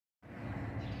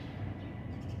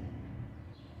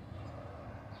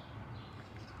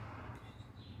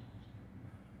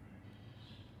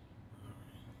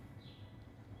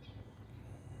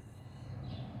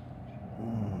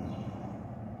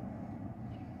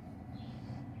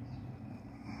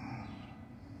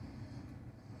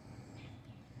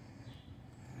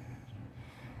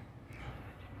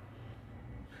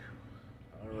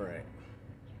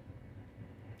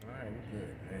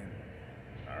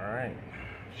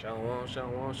Shalom,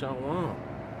 shalom, shalom.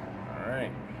 All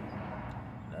right,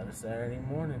 another Saturday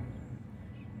morning.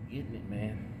 Getting it,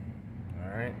 man. All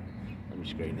right, let me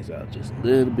straighten this out just a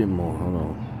little bit more. Hold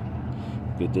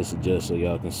on. Get this adjusted so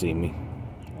y'all can see me.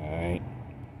 All right,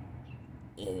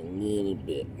 a little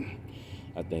bit.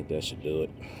 I think that should do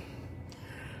it.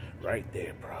 Right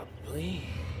there, probably.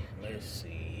 Let's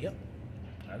see. Yep,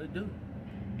 how'd it do?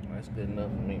 That's good enough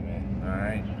for me, man. All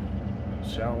right.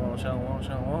 Shalom, shalom,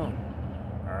 shalom.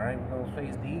 All right, we're going to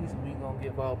face these, and we're going to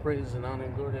give all praises and honor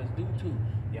and glory that's due to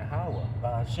Yahweh,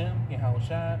 Ba'ashem, Yahweh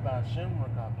Shai, Ba'ashem,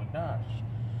 Rakakadash.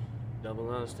 Double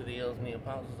honors to the elders and the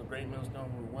apostles of great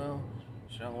millstone rule well.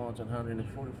 Shalom to the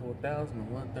 144,000 and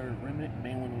one-third remnant,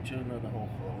 men, women, and children of the whole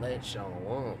elect. Shalom.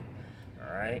 All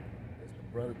right, it's the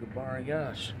brother Gabar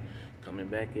Yash coming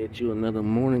back at you another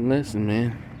morning lesson,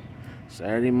 man.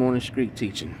 Saturday morning street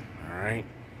teaching. All right,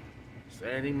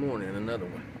 Saturday morning, another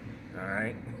one. All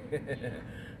right.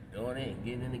 Doing it and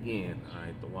getting it again. All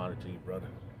right, the water to you, brother.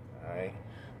 All right.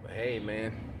 But hey,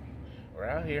 man, we're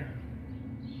out here.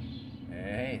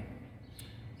 Hey,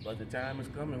 but the time is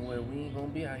coming where we ain't going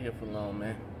to be out here for long,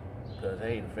 man. Because,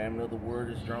 hey, the family of the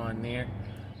word is drawing near.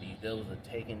 These devils are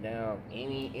taking down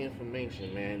any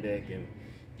information, man, that can,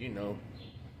 you know.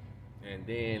 And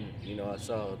then, you know, I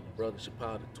saw Brother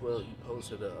Chappelle the 12, he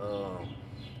posted an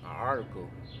article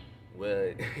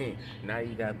where now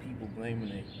you got people blaming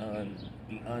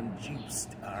the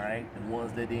unjuiced, all right? The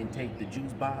ones that didn't take the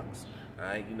juice box, all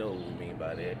right? You know what we mean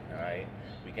by that, all right?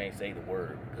 We can't say the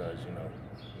word because, you know,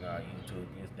 YouTube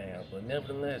gets down. But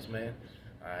nevertheless, man,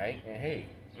 all right? And hey,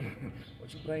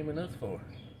 what you blaming us for?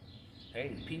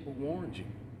 Hey, people warned you,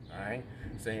 all right?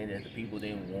 Saying that the people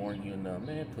didn't warn you enough.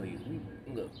 Man, please,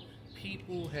 look,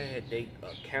 people had their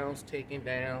accounts taken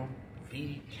down,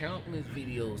 countless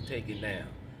videos taken down,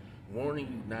 warning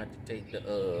you not to take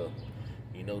the,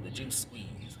 you know, the juice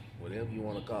squeeze, whatever you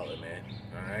want to call it, man.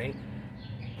 All right.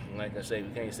 Like I say, we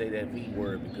can't say that V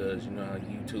word because you know how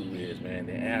YouTube is, man.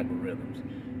 The algorithms,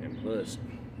 and plus,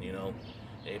 you know,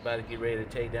 everybody get ready to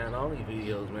take down all these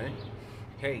videos, man.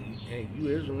 Hey, you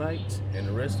Israelites and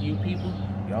the rest of you people,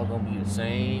 y'all gonna be the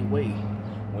same way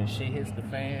when shit hits the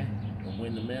fan, and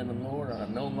when the men of the Lord are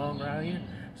no longer out here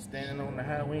standing on the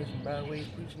highways and byways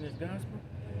preaching this gospel.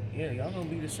 Yeah, y'all gonna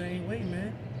be the same way,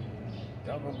 man.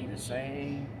 Y'all gonna be the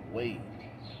same way,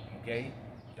 okay?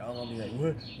 Y'all gonna be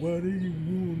like, why they didn't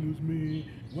warn us, man?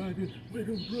 Where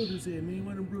them brothers at, man?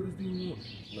 Why them brothers didn't warn?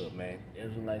 Look, man,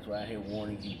 Israelites are out here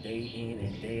warning you day in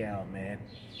and day out, man.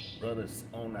 Brothers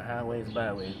on the highways and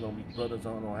byways. Gonna be brothers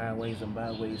on the highways and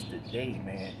byways today,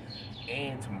 man,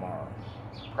 and tomorrow,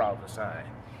 prophesying,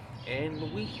 and the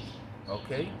week,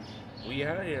 okay? We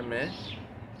out here, man.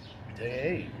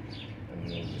 Hey. Let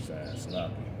me move this side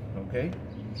sloppy, okay?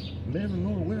 Man, the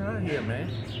Lord, we're out here, man.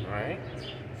 All right?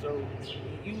 So,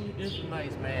 you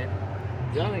Israelites, man,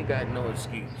 y'all ain't got no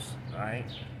excuse, all right?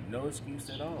 No excuse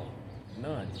at all.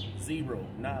 None. Zero.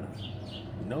 Nada.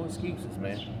 No excuses,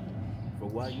 man, for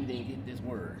why you didn't get this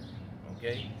word,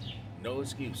 okay? No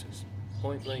excuses.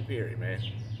 Point blank period, man.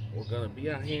 We're going to be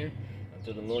out here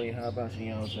until the Lord Yahweh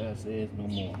says no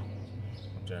more.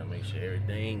 I'm trying to make sure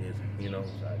everything is, you know,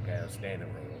 I got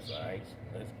standing room. All right,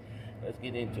 let's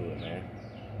get into it, man.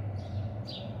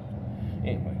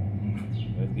 Anyway,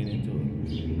 let's get into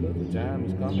it because the time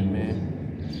is coming, man.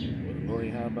 Well, the Lord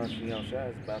Yahweh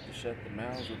is about to shut the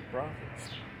mouths of the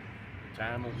prophets. The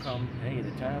time will come. Hey,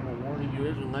 the time of warning you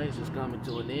Israelites is coming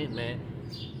to an end, man.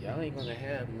 Y'all ain't gonna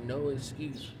have no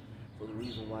excuse for the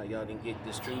reason why y'all didn't get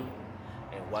this truth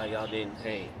and why y'all didn't.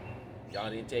 Hey,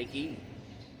 y'all didn't take heed.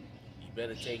 You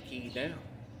better take heed now.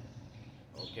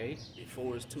 Okay,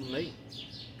 before it's too late,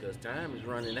 because time is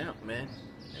running out, man,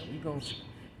 and we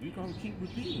gonna keep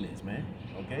repeating this, man.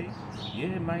 Okay, yeah,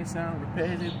 it might sound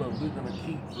repetitive, but we're gonna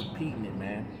keep repeating it,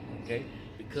 man. Okay,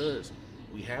 because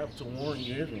we have to warn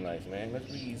you Israelites, man. Let's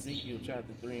read Ezekiel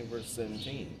chapter 3 and verse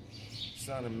 17.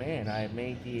 Son of man, I have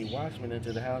made thee a watchman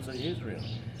unto the house of Israel.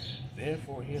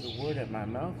 Therefore hear the word at my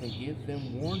mouth and give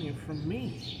them warning from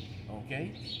me.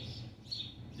 Okay,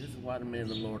 this is why the men of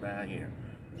the Lord are out here.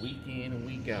 Week in and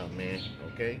week out, man,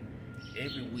 okay?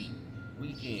 Every week,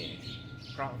 weekend,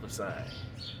 prophesying,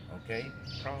 okay?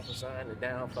 Prophesying the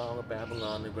downfall of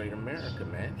Babylon, the great America,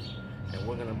 man. And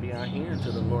we're going to be out here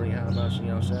until the Lord Yahweh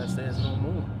says no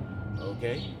more,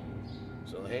 okay?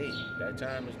 So, hey, that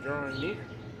time is drawing near,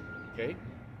 okay?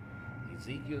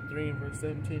 Ezekiel 3 and verse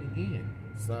 17 again.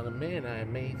 Son of man, I have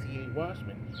made thee a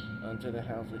watchman unto the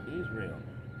house of Israel.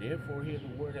 Therefore hear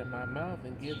the word at my mouth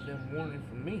and give them warning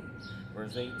from me.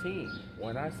 Verse 18,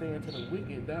 when I say unto the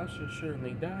wicked, thou shalt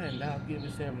surely die, and thou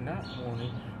givest him not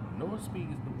warning, nor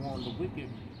speakest to warn the wicked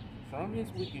from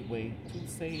his wicked way to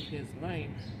save his life,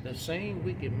 the same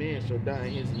wicked man shall die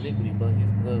in his iniquity, but his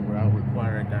blood will I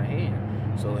require at thy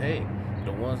hand. So hey,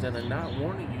 the ones that are not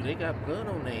warning you, they got blood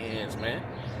on their hands, man.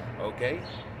 Okay?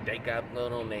 They got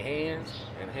blood on their hands,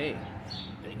 and hey,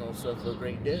 they gonna suffer a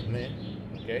great death, man.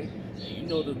 Okay? And you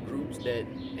know the groups that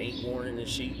ain't warning the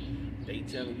sheep, they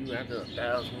telling you after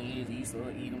 1,000 years Esau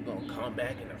Edom gonna come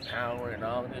back in the power and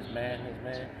all of this madness,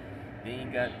 man. Then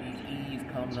you got these Eves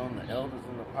coming on, the elders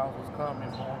and the apostles coming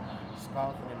on,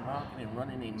 scoffing and mocking and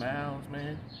running their mouths,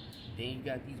 man. Then you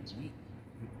got these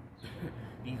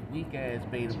weak ass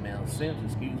beta male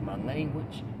simps, excuse my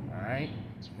language, alright?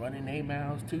 Running their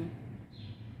mouths too.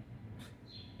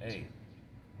 Hey,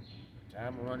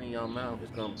 time of running your mouth is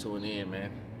coming to an end,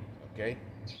 man. Okay?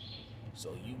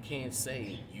 So you can't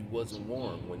say you wasn't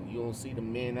warned. When you don't see the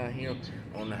men out here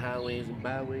on the highways and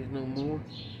byways no more,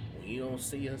 when you don't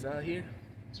see us out here,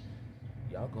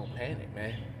 y'all gonna panic,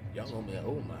 man. Y'all gonna be like,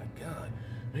 oh my God,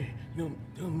 man,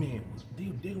 them men,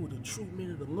 they were the true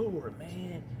men of the Lord,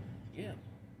 man. Yeah,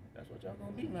 that's what y'all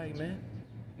gonna be like, man.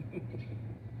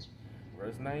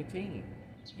 Verse 19,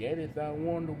 yet if thou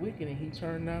warn the wicked and he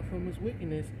turn not from his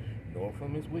wickedness, nor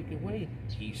from his wicked way,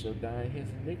 he shall die in his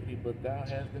iniquity, but thou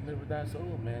hast delivered thy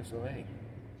soul, man. So hey,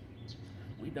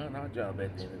 we done our job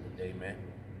at the end of the day, man.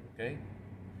 Okay?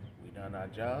 We done our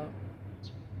job.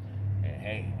 And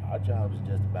hey, our job is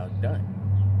just about done.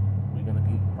 We're gonna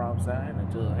keep prophesying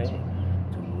until, hey,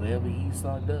 to whoever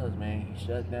Esau does, man, he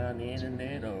shut down the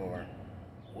internet or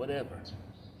whatever.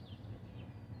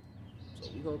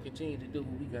 So we're gonna continue to do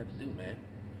what we got to do, man.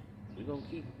 We're going to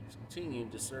keep continuing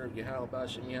to serve Yahweh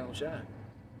B'Shem Yahushua.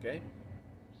 Okay?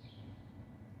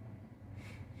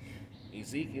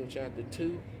 Ezekiel chapter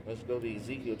 2. Let's go to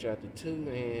Ezekiel chapter 2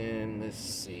 and let's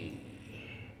see.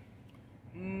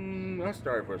 I'll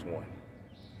start at verse 1.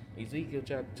 Ezekiel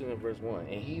chapter 2 and verse 1.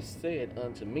 And he said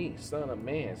unto me, Son of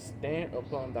man, stand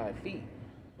upon thy feet.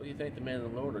 What do you think the men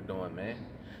of the Lord are doing, man?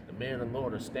 The men of the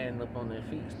Lord are standing up on their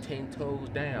feet, 10 toes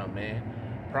down, man,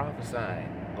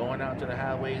 prophesying. Going out to the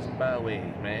highways and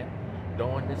byways, man.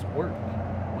 Doing this work.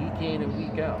 Week in and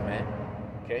week out, man.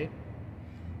 Okay?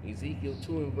 Ezekiel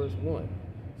 2 and verse 1.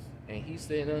 And he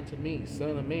said unto me,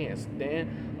 Son of man,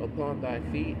 stand upon thy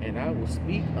feet, and I will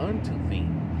speak unto thee.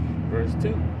 Verse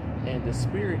 2. And the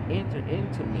Spirit entered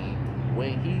into me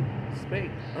when he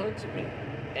spake unto me,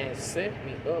 and set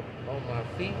me up on my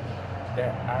feet,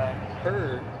 that I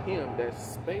heard him that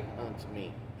spake unto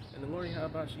me. And the Lord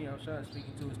Yahweh Shah is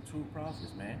speaking to his true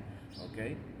prophets, man.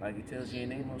 Okay? Like he tells you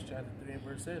in Amos chapter 3 and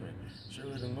verse 7.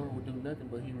 Surely the Lord will do nothing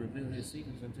but he reveal his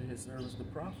secrets unto his servants, the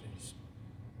prophets.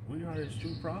 We are his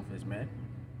true prophets, man.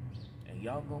 And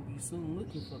y'all gonna be soon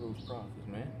looking for those prophets,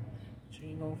 man. But you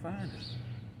ain't gonna find them.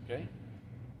 Okay?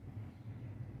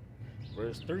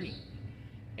 Verse 3.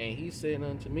 And he said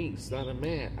unto me, Son of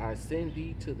man, I send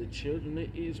thee to the children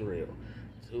of Israel,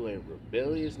 to a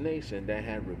rebellious nation that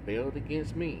had rebelled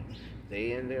against me.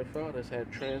 They and their fathers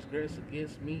have transgressed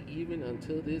against me even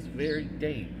until this very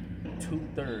day.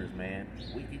 2/3, man.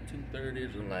 Wicked 2/3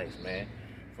 Israelites, man.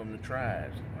 From the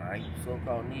tribes, alright?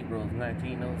 So-called Negroes,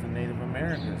 Latinos, and Native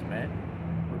Americans, man.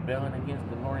 Rebelling against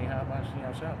the Lord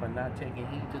Yahweh by not taking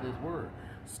heed to this word.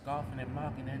 Scoffing and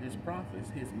mocking at his prophets,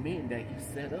 his men that he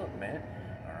set up, man.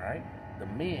 Alright? The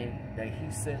men that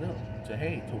he set up to,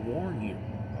 hey, to warn you.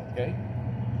 Okay?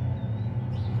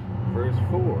 Verse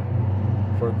 4,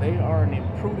 for they are an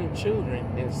imprudent children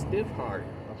and stiff-hearted.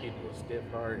 People are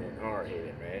stiff-hearted and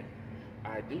hard-headed, man.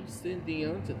 I do send thee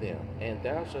unto them, and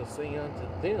thou shalt say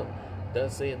unto them,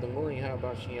 thus saith the Lord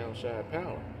Yahweh Shai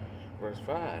power. Verse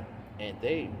 5, and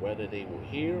they, whether they will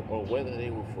hear or whether they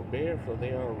will forbear, for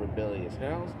they are a rebellious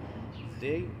house,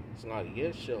 they not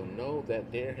yet shall know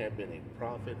that there have been a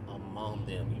prophet among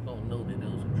them. You're going to know that there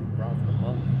was a true prophet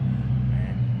among them,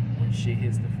 man. When shit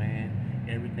hits the fan,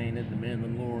 everything that the men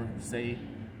of the Lord say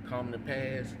come to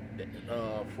pass. The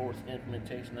forced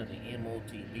implementation of the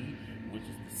MOTB, which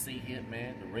is the C-HIP,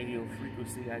 man, the radio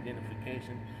frequency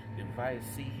identification device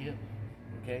C-HIP.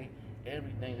 Okay,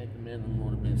 everything that the men of the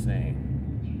Lord have been saying.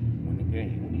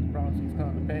 When these prophecies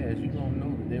come to pass, you're gonna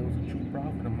know that there was a true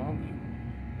prophet among you.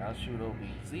 And I'll shoot over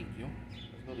Ezekiel.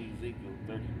 Let's go to Ezekiel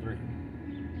 33.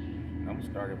 I'm gonna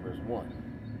start at verse 1.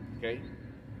 Okay,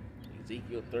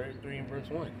 Ezekiel 33 and verse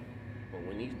 1. But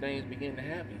when these things begin to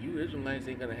happen, you Israelites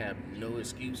ain't gonna have no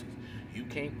excuses. You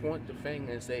can't point the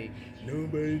finger and say,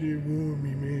 nobody didn't warn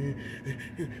me, man.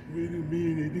 Wait a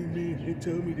minute, they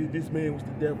told me that this man was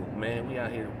the devil. Man, we out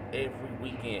here every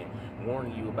weekend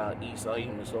warning you about Esau,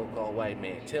 even the so-called white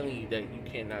man, telling you that you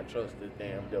cannot trust this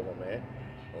damn devil, man.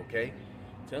 Okay?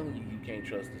 Telling you you can't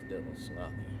trust this devil,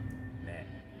 sloppy. Man.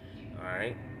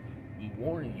 Alright? We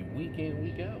warning you week in,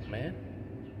 week out, man.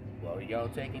 Well, are y'all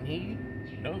taking heed?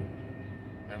 No.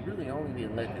 And really, only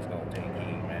the elect is going to take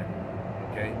heed, man.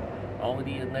 Okay? Only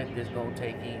the elect is going to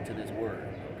take heed to this word.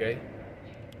 Okay?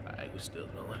 All right, we're still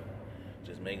going.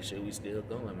 Just making sure we still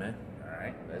going, man. All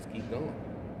right, let's keep going.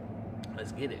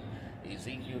 Let's get it.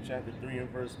 Ezekiel chapter 3 and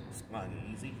verse,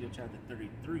 Ezekiel chapter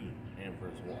 33 and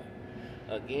verse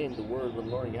 1. Again, the word of the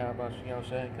Lord Yahweh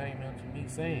Shai came unto me,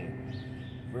 saying,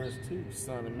 verse 2,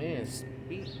 Son of man,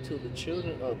 speak to the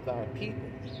children of thy people.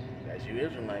 That's you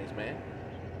Israelites, man.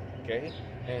 Okay?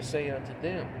 And say unto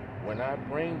them, when I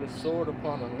bring the sword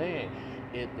upon the land,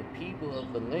 if the people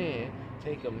of the land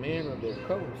take a man of their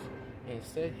coast and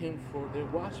set him for their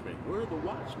watchmen. We're the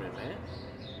watchmen, man.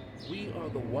 We are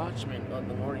the watchmen of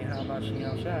the Lord Yahweh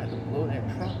Shai, to blow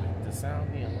that trumpet, to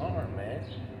sound the alarm, man.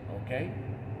 Okay?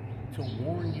 To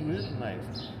warn you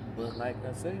Israelites. But like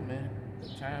I say, man, the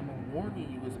time of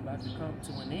warning you is about to come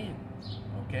to an end.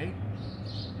 Okay?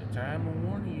 The time of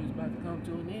warning you is about to come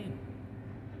to an end.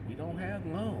 We don't have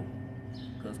long.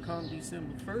 Because come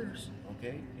December 1st,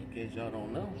 okay, in case y'all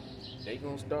don't know, they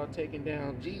going to start taking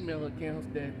down Gmail accounts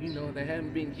that, you know, that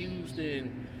haven't been used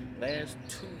in last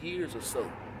 2 years or so.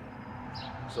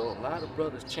 So a lot of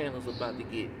brothers' channels about to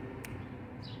be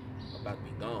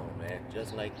gone, man,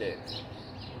 just like that.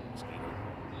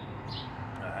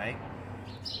 Alright?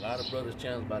 A lot of brothers'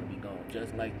 channels about to be gone,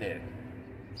 just like that.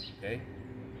 Okay?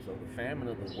 So the famine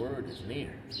of the word is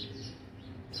near.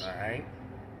 Alright?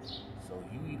 So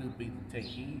you either be take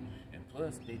heed, and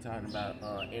plus they talking about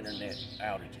internet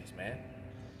outages, man.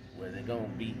 Where they're gonna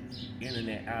be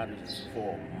internet outages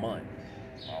for a month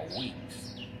or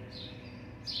weeks.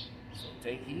 So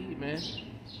take heed, man.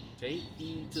 Take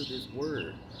heed to this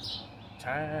word.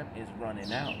 Time is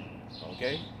running out.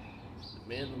 Okay? The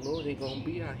man of the Lord ain't gonna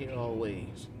be out here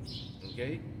always.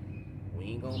 Okay? We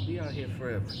ain't gonna be out here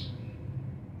forever.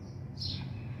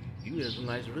 You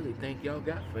Israelites really think y'all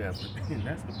got forever.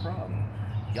 That's the problem.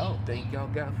 Y'all think y'all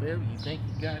got forever. You think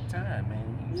you got time,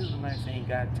 man. You Israelites ain't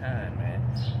got time, man.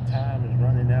 Time is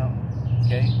running out.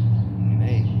 Okay? And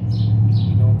hey,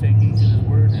 you don't take heed to this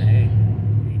word, and hey,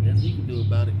 ain't nothing you can do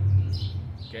about it.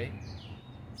 Okay?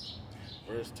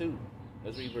 Verse 2.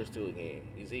 Let's read verse 2 again.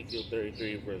 Ezekiel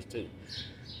 33, verse 2.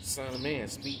 Son of man,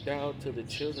 speak thou to the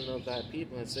children of thy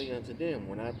people, and say unto them,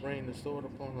 when I bring the sword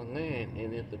upon the land,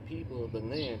 and if the people of the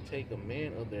land take a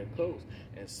man of their coast,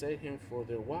 and set him for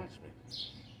their watchman.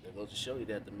 That goes to show you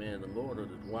that the man of the Lord are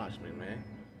the watchman, man.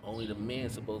 Only the men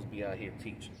supposed to be out here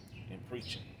teaching and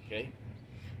preaching, okay?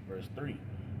 Verse 3.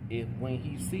 If when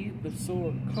he sees the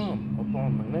sword come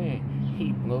upon the land,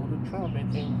 he blow the trumpet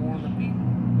and warn the people.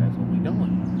 That's what we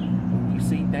doing. When we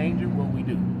see danger, what we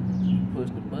do? We push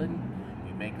the button,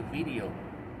 we make a video,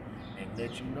 and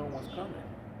let you know what's coming.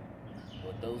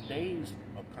 But those days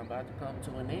are about to come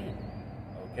to an end.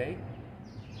 Okay?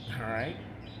 Alright?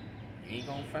 You ain't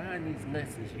gonna find these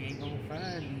lessons, you ain't gonna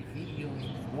find these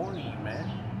videos warning you, man.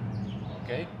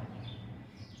 Okay?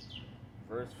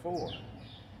 Verse 4.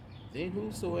 Then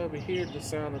whosoever hears the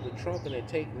sound of the trumpet and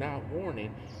take not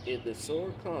warning, if the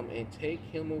sword come and take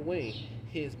him away,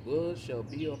 his blood shall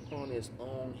be upon his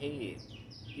own head.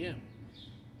 Yeah.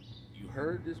 You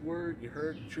heard this word, you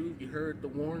heard the truth, you heard the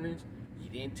warnings, you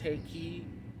didn't take heed,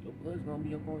 your blood's gonna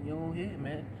be up on your own head,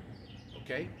 man.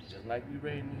 Okay? Just like we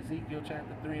read in Ezekiel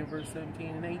chapter 3 and verse 17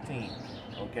 and 18.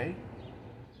 Okay?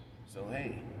 So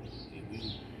hey,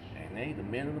 the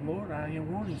men of the Lord are out here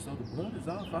warning, so the blood is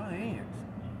off our hands.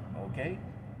 Okay?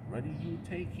 Whether you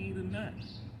take heed or not,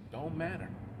 don't matter.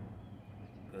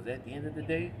 Because at the end of the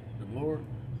day, the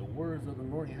words of the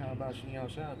Lord Yahweh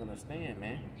Shai are going to stand,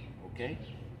 man. Okay?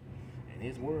 And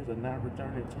his words are not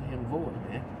returning to him void,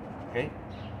 man. Okay?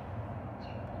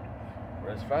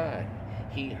 Verse 5.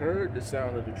 He heard the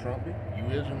sound of the trumpet. You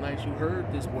Israelites, you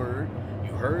heard this word.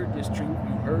 You heard this truth.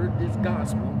 You heard this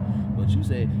gospel. But you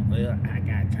said, well, I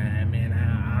got time, man.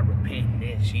 I'll repent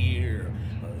next year.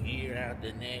 A year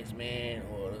after next, man.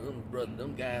 Or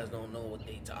them guys don't know what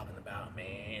they talking about,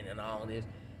 man. And all this.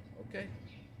 Okay.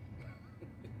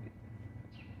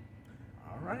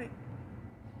 All right.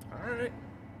 All right.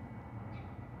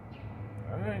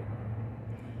 All right.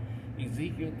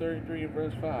 Ezekiel 33 and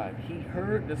verse 5. He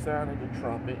heard the sound of the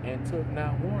trumpet and took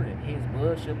not warning. His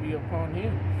blood shall be upon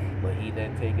him. But he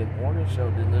that taketh warning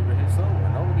shall deliver his soul.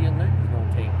 And only the elect is going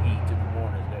to take heed to the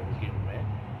warnings that were given, man.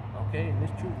 Okay? And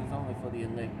this truth is only for the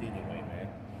elect anyway, man.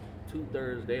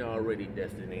 2/3, they already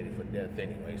destinated for death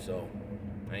anyway. So,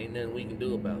 ain't nothing we can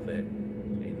do about that.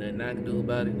 Ain't nothing I can do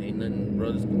about it. Ain't nothing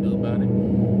brothers can do about it.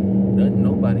 Nothing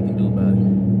nobody can do about it.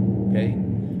 Okay?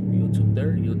 You're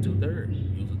 2/3, you're 2/3.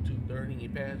 You was a 2/3 in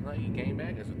your past life, you came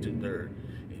back as a 2/3.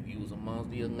 If you was a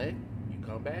amongst the elect, you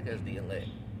come back as the elect.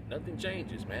 Nothing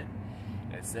changes, man.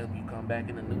 Except you come back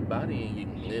in a new body and you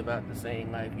can live out the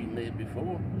same life you lived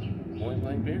before. Point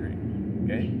blank period.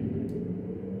 Okay?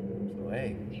 So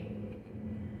hey,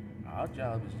 our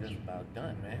job is just about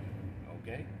done, man.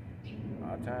 Okay?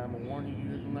 Our time of warning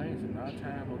you is nice, and our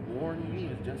time of warning you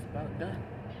is just about done.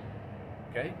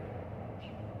 Okay?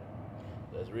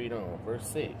 Let's read on. Verse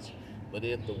 6. But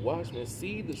if the watchman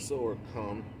see the sword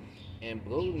come, and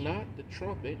blow not the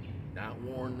trumpet, not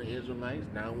warn the Israelites,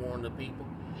 not warn the people,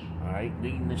 alright,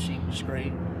 leading the sheep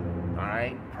astray,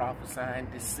 alright, prophesying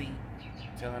deceit,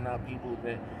 telling our people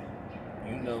that,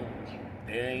 you know,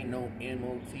 there ain't no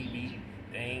MOTB,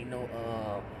 there ain't no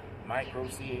micro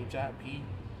CHIP,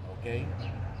 okay?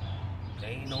 There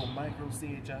ain't no micro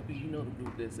CHIP, you know the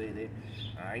group that say that,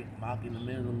 alright, mocking the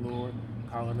men of the Lord,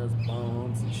 calling us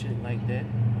bums and shit like that,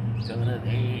 telling us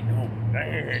there ain't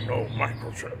no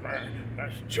microchip, man.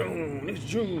 That's June, it's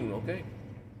June, okay?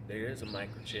 There is a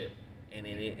microchip, and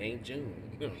it ain't June,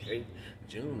 okay?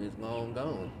 June is long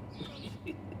gone.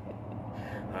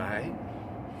 Alright?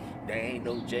 There ain't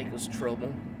no Jacob's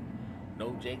trouble.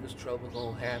 No Jacob's trouble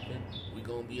gonna happen. We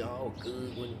gonna be all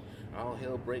good when all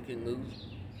hell breaking loose.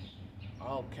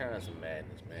 All kinds of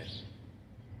madness, man.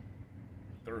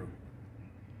 Through.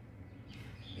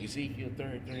 Ezekiel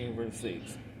 33 and verse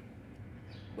 6.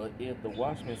 But if the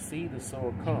watchman see the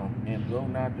sword come, and blow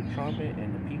not the trumpet,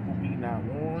 and the people be not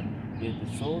warned, if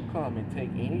the sword come and take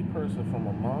any person from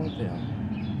among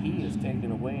them, he is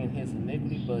taken away in his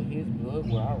iniquity, but his blood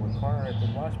will I require at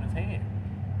the watchman's hand.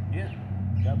 Yeah,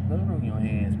 you got blood on your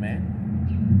hands, man.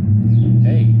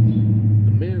 Hey,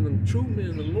 the true men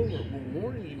of the Lord will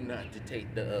warn you not to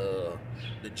take the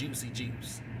juicy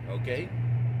juice, okay?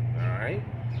 Alright?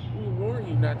 We will warn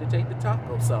you not to take the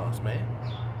taco sauce, man.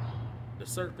 The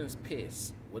serpent's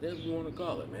piss, whatever you want to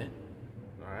call it, man.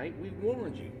 Alright, we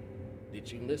warned you.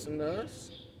 Did you listen to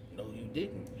us? No, you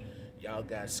didn't. Y'all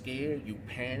got scared, you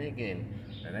panicked, and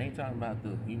I ain't talking about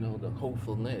the, you know, the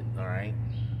hopeful net, alright?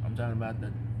 I'm talking about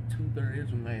the 2/3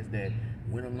 Israelites that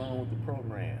went along with the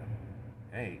program.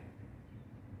 Hey,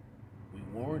 we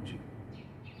warned you.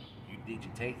 Did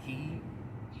you take heed?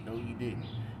 No, you didn't.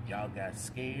 Y'all got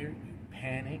scared, you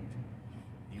panicked,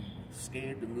 you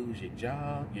scared to lose your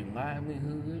job, your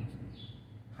livelihood.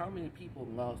 How many people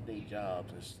lost their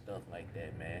jobs and stuff like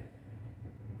that, man?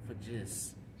 For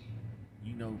just,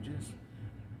 you know,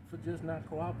 for just not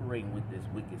cooperating with this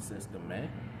wicked system, man.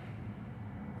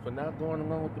 For not going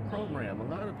along with the program. A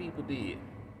lot of people did.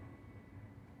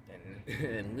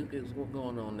 And look at what's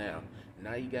going on now.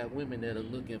 Now you got women that are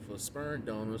looking for sperm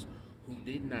donors who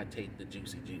did not take the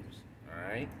juicy juice.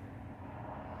 Alright?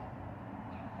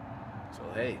 So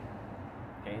hey,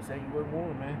 can't say you weren't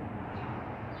warned, man.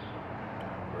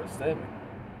 Verse 7.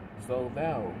 So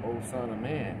thou, O son of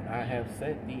man, I have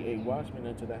set thee a watchman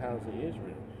unto the house of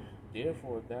Israel.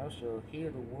 Therefore thou shalt hear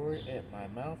the word at my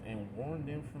mouth and warn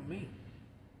them from me.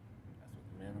 That's what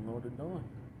the men of the Lord are doing.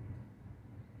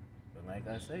 But like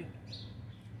I say,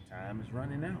 time is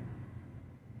running out.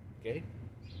 Okay?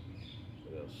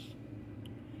 What else?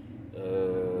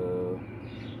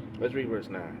 Let's read verse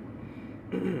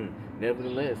 9.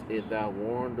 Nevertheless, if thou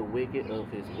warn the wicked of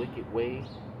his wicked way,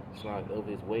 of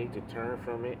his way to turn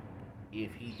from it,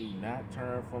 if he do not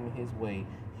turn from his way,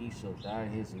 he shall die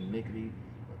his iniquity,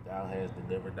 but thou hast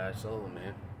delivered thy soul,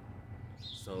 man.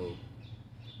 So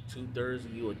 2/3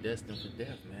 of you are destined for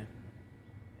death, man.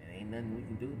 And ain't nothing we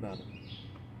can do about it.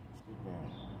 Let's keep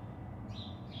going.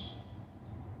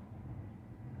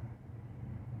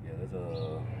 Yeah, let's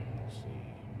see.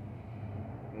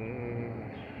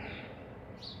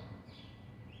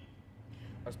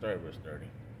 I'll start at verse 30.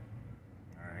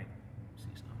 Alright.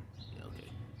 See something. Yeah,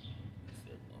 okay.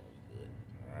 Good.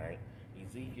 Alright.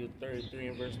 Ezekiel 33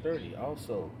 and verse 30.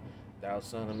 Also, thou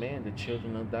son of man, the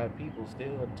children of thy people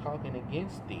still are talking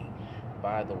against thee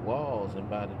by the walls and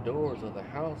by the doors of the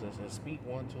houses, and speak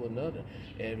one to another,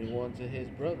 every one to his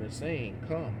brother, saying,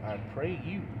 Come, I pray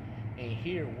you, and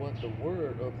hear what the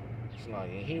word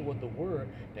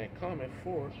that cometh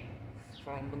forth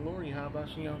from the Lord Yahweh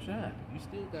Shai. You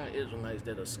still got Israelites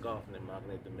that are scoffing and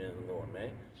mocking at the men of the Lord,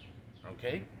 man.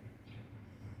 Okay?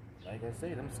 Like I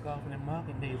say, them scoffing and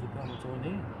mocking days are coming to an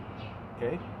end.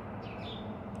 Okay?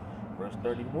 Verse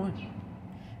 31.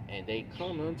 And they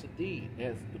come unto thee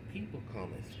as the people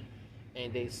cometh,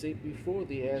 and they sit before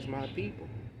thee as my people,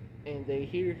 and they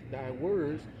hear thy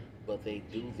words, but they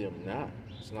do them not.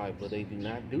 But they do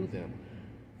not do them.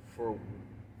 For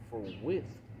with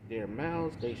their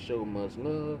mouths they show much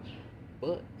love,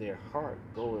 but their heart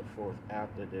goeth forth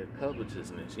after their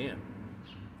covetousness. Yeah.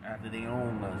 After their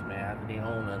own lust, man, after their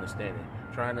own understanding.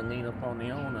 trying to lean upon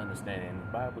their own understanding.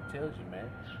 The Bible tells you, man,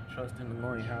 trust in the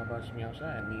Lord, how about Shmi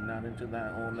Shai, and lean not into thy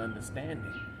own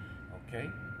understanding. Okay?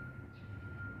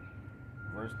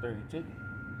 Verse 32.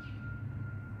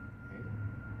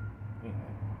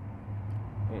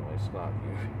 Anyway, stop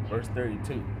here. Verse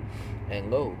 32.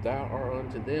 And lo, thou art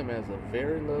unto them as a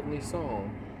very lovely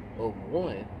song of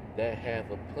one that hath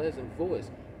a pleasant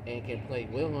voice and can play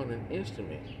well on an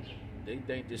instrument. They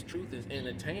think this truth is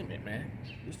entertainment, man.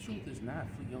 This truth is not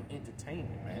for your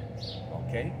entertainment, man.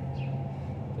 Okay?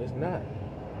 It's not.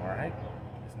 Alright?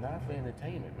 It's not for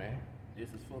entertainment, man. This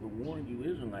is for to warn you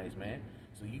Israelites, man,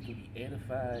 so you can be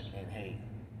edified and, hey,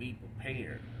 be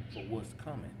prepared for what's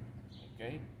coming.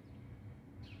 Okay?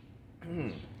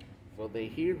 For they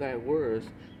hear thy words,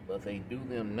 but they do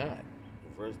them not.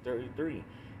 Verse 33.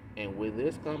 And with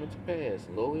this coming to pass,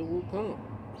 lo, it will come.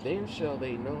 Then shall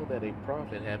they know that a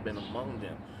prophet had been among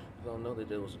them. You're going to know that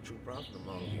there was a true prophet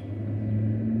among you.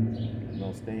 We're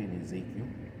going to stay in Ezekiel.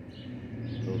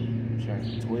 Go to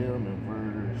chapter 12 and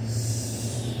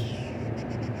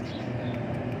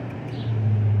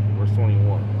verse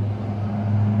 21.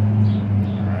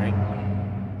 Alright.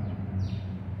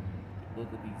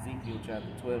 Book of Ezekiel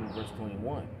chapter 12 and verse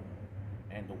 21.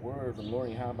 And the word of the Lord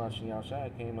Yahweh Shai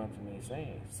came unto me,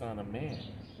 saying, Son of man,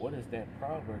 what is that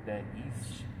proverb that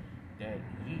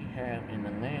ye have in the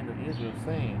land of Israel,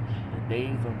 saying, the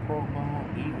days of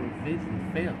prolonged, even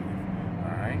vision faileth.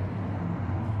 Alright?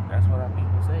 That's what our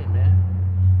people say, man.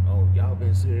 Oh, y'all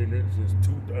been saying this since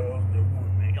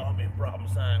 2001, man. Y'all been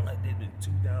prophesying like this in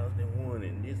 2001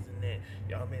 and this and that.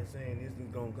 Y'all been saying this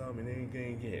is gonna come and it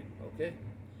ain't yet. Okay?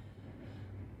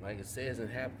 Like it says in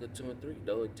Habakkuk 2 and 3,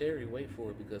 though it tarry, wait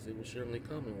for it, because it will surely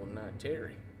come and will not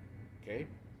tarry. Okay?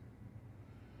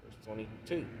 Verse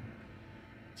 22.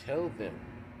 Tell them,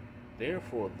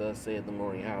 therefore, thus saith the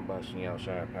Lord Yahweh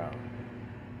Shai power,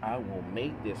 I will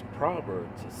make this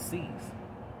proverb to cease,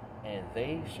 and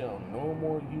they shall no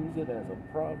more use it as a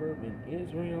proverb in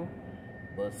Israel,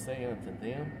 but say unto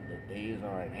them, the days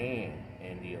are at hand,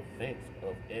 and the effects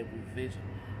of every vision.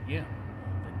 Yeah,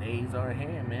 the days are at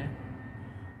hand, man.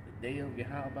 The day of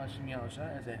Yahweh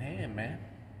Shai is at hand, man.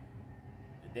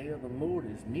 The day of the Lord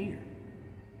is near,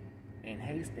 and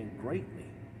hasting greatly.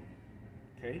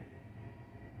 Okay?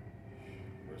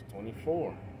 Verse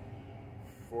 24.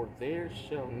 For there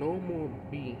shall no more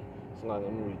be, let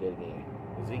me read that again.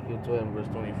 Ezekiel 12 verse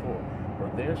 24.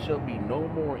 For there shall be no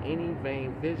more any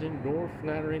vain vision nor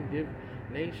flattering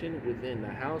divination within the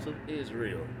house of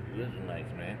Israel. The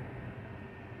Israelites, man.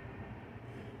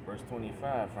 Verse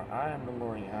 25. For I am the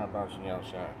Lord Yahweh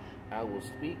Shai. I will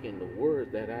speak, and the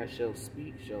words that I shall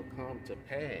speak shall come to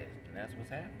pass. And that's what's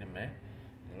happening, man.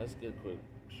 And let's get a quick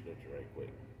scripture right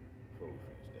quick before we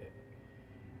finish that,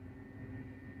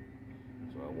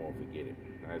 so I won't forget it.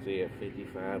 Isaiah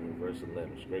 55 and verse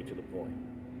 11, straight to the point.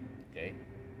 Okay?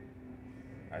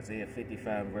 Isaiah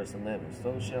 55 and verse 11.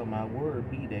 So shall my word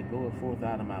be that goeth forth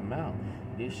out of my mouth.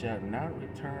 It shall not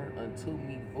return unto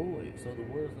me void. So the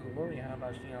words of the Lord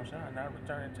Yahweh shall not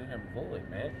return to him void,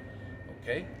 man.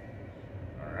 Okay?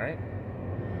 Alright?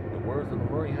 The words of the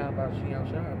Lord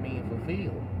Yahweh are being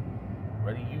fulfilled.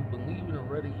 Whether you believe it or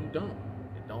whether you don't.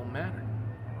 It don't matter.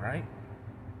 Alright?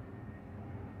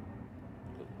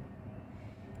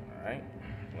 Alright?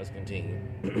 Let's continue.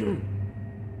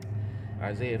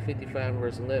 Isaiah 55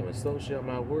 verse 11. So shall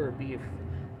my word be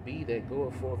that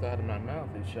goeth forth out of my mouth.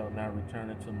 It shall not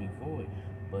return unto me void,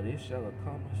 but it shall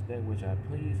accomplish that which I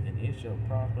please, and it shall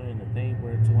prosper in the thing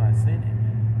whereto I send it.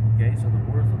 Okay, so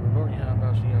the words of the Lord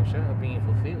Yahweh shall being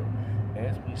fulfilled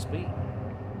as we speak.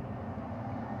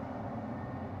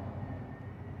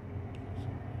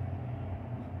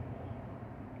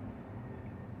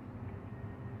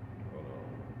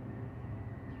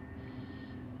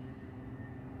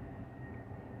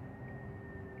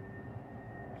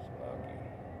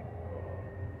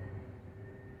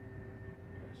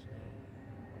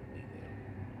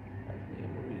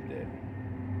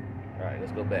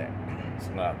 Let's go back.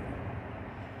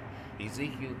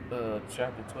 Ezekiel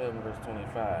chapter 12 verse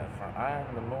 25. For I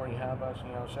am the Lord Yahweh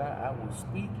Shai. I will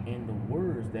speak, and the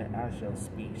words that I shall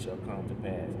speak shall come to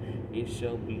pass. It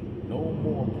shall be no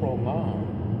more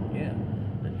prolonged. Yeah,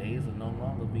 the days are no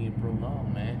longer being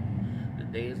prolonged, man. The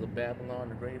days of Babylon,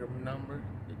 the greater number.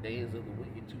 The days of the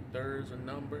wicked 2/3 are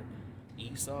numbered.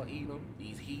 Esau, Edom,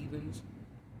 these heathens.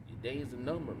 The days are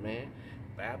numbered, man.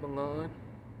 Babylon.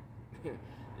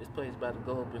 This place about to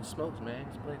go up in smokes, man.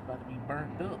 This place about to be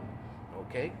burnt up.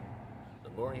 Okay? The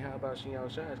Lord Yahweh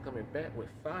Shai is coming back with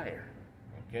fire.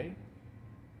 Okay?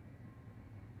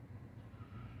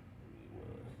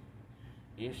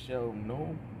 It shall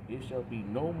be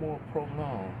no more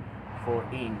prolonged, For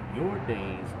in your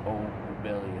days, O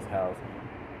rebellious house,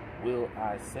 will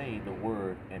I say the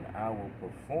word, and I will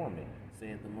perform it,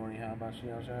 saith the Lord Yahweh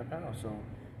Shai Power. So,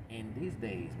 in these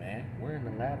days, man, we're in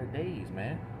the latter days,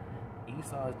 man.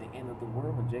 Esau is the end of the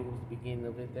world, and Jacob is the beginning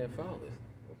of it that followeth.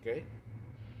 Okay?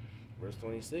 Verse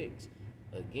 26.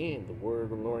 Again, the word of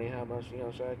the Lord Yahweh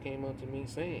Shai came unto me,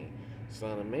 saying,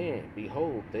 Son of man,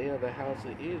 behold, they are the house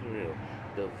of Israel.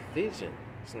 The vision,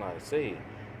 it's like saying,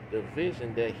 the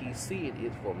vision that he seeth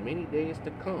is for many days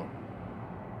to come.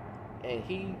 And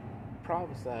he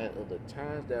prophesied of the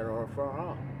times that are far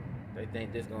off. They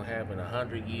think this gonna happen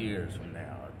 100 years from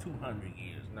now, or 200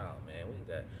 years. No, man,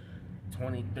 we got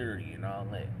 2030 and all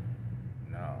that.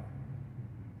 No.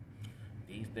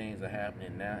 These things are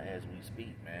happening now as we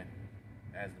speak, man.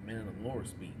 As the men of the Lord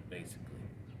speak, basically.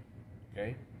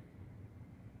 Okay?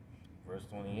 Verse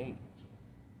 28.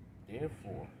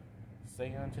 Therefore,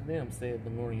 say unto them, saith the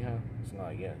Lord Yahweh. It's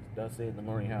like, yes, thus saith the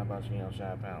Lord Yahweh about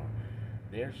Shai Power.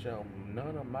 There shall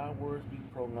none of my words be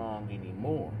prolonged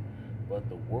anymore, but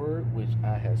the word which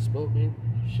I have spoken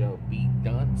shall be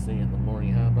done, saith the Lord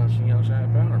Yahweh Shai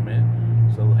Power,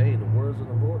 man. So, hey, the words of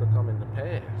the Lord are coming to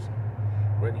pass.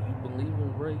 Whether you believe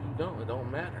them, whether you don't, it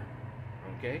don't matter.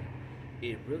 Okay?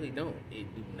 It really don't.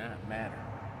 It do not matter.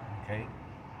 Okay?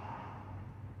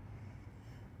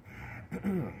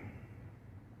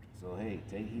 So, hey,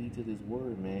 take heed to this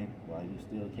word, man, while you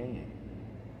still can.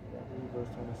 Did I read verse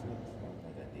 26? I don't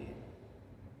think I did.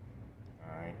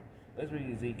 Alright. Let's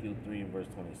read Ezekiel 3 and verse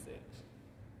 26.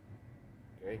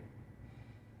 Okay?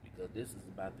 Because this is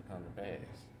about to come to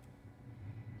pass.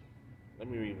 Let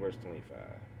me read verse 25.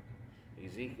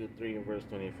 Ezekiel 3 and verse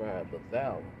 25. But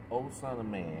thou, O son of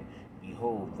man,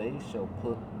 behold, they shall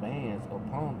put bands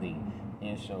upon thee,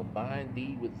 and shall bind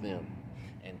thee with them,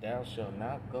 and thou shalt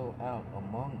not go out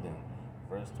among them.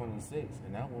 Verse 26.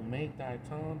 And I will make thy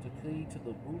tongue to cleave to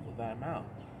the roof of thy mouth.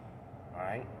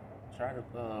 Alright? Try to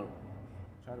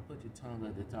put your tongue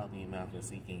at the top of your mouth and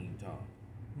see, can you talk?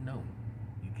 No,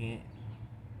 you can't.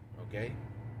 Okay?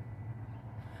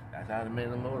 That's how the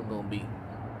men of the Lord are going to be.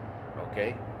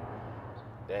 Okay?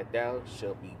 That thou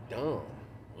shalt be dumb.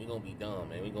 We're going to be dumb,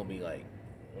 man. We're going to be like,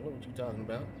 I don't know what you're talking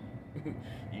about.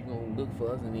 You're going to look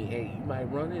for us and then, hey, you might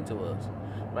run into us.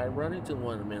 You might run into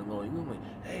one of the men of the Lord. You're going to be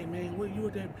like, hey, man, where you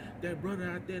with that brother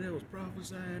out there that was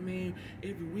prophesying, man,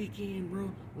 every weekend,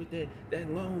 bro, with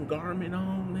that long garment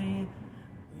on, man?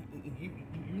 You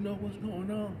know what's going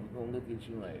on? We're going to look at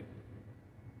you like,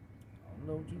 I don't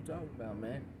know what you're talking about,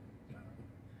 man.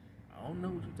 I don't know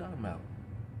what you're talking about.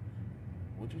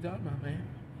 What you talking about, man?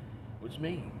 What you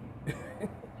mean?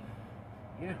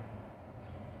 Yeah.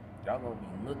 Y'all gonna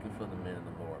be looking for the men of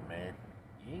the Lord, man.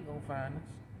 You ain't gonna find us.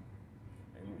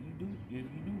 And if you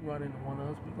do run into one of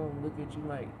us, we gonna look at you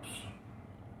like,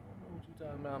 I don't know what you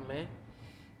talking about, man.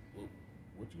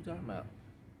 What you talking about?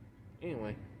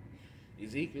 Anyway,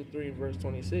 Ezekiel 3 verse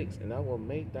 26. And I will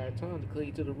make thy tongue to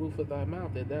cleave to the roof of thy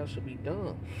mouth, that thou shalt be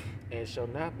dumb, and shall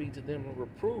not be to them a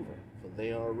reprover, for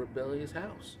they are a rebellious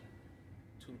house.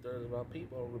 2/3 of our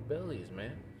people are rebellious,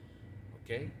 man.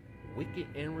 Okay? Wicked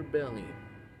and rebellion.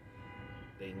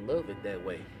 They love it that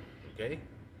way. Okay?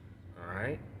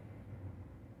 Alright?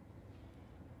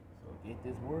 So get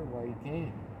this word while you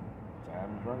can.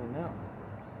 Time is running out.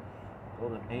 Go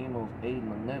to Amos 8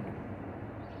 and 11.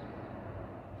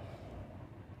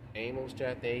 Amos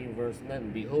chapter 8 verse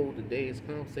 11. Behold, the day is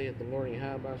come, saith the Lord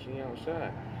Yahweh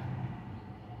Shai,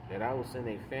 that I will send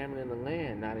a famine in the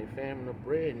land, not a famine of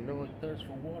bread, nor a thirst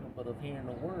for water, but of hearing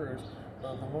the words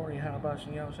of the Lord Yahweh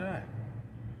Shai.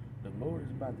 The Lord is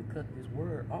about to cut this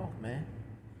word off, man.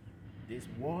 This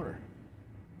water,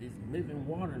 this living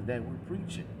water that we're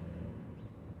preaching.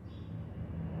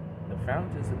 The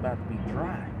fountain's about to be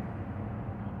dry.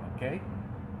 Okay?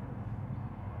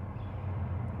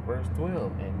 Verse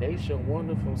 12. And they shall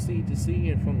wander from sea to sea,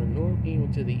 and from the north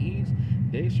even to the east.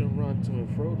 They shall run to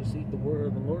and fro to seek the word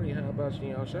of the Lord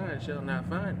Yahweh Shai, and shall not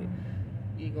find it.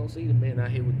 You ain't gonna see the man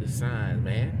out here with the signs,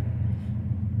 man.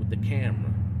 With the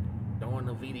camera. Throwing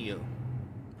the video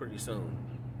pretty soon.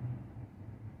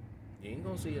 You ain't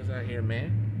gonna see us out here,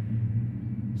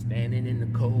 man. Standing in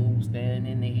the cold,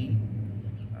 standing in the heat.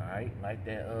 Alright, like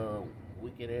that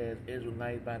wicked ass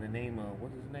Israelite by the name of,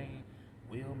 what's his name?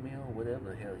 Will Mill,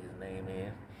 whatever the hell his name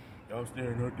is. Y'all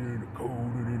standing out there in the cold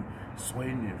and then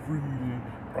sweating and freezing,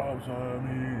 prophesying,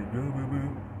 man, and blah, blah,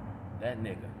 blah. That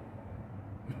nigga.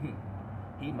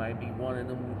 He might be one of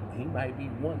them, he might be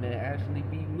one that actually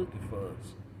be looking for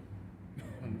us.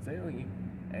 I'm telling you,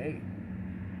 hey,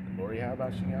 the Lord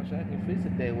Yahweh Shai can fix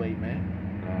it that way, man.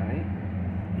 Alright?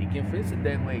 He can fix it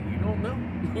that way. You don't know.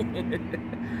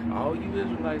 All you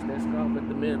Israelites that scoff at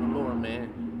the men of the Lord,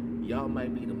 man, y'all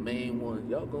might be the main ones.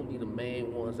 Y'all gonna be the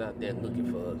main ones out there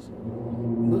looking for us.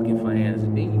 Looking for answers.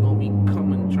 Then you gonna be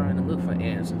coming trying to look for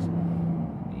answers.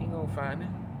 You ain't gonna find it.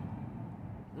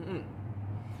 You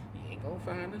ain't gonna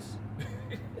find us.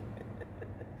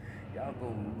 Y'all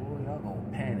gonna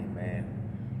panic, man,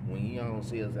 when y'all don't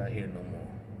see us out here no more.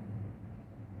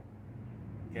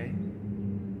 Okay?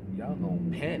 Y'all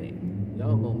gonna panic.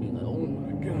 Y'all gonna be like, oh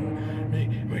my God,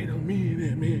 man, wait a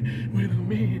minute, man, wait a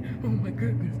minute, oh my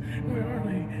goodness, where are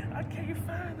they? I can't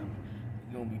find them.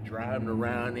 You're gonna be driving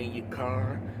around in your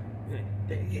car.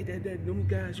 Them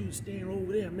guys you staying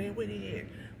over there, man, where they at?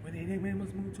 Where they at, man,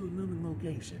 must move to another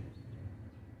location.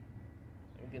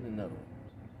 Let me get another one.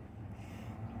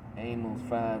 Amos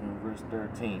 5 and verse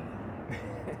 13.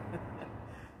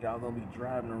 Y'all gonna be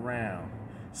driving around,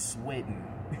 sweating,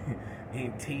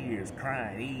 in tears,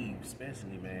 crying. Eve,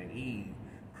 especially, man. Eve,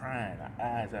 crying, her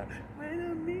eyes out. Wait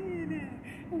a minute,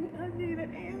 I need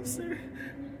an answer.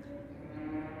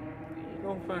 You ain't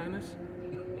gonna find us.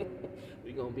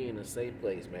 We gonna be in a safe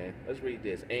place, man. Let's read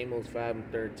this. Amos 5 and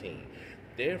 13.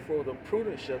 Therefore the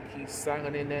prudent shall keep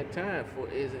silent in that time, for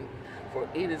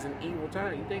it is an evil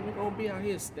time. You think we're going to be out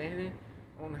here standing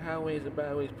on the highways and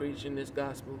byways preaching this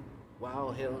gospel while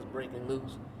all hell's breaking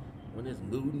loose? When there's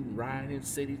looting, rioting,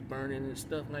 cities burning and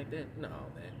stuff like that? No,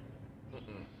 man.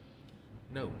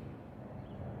 No.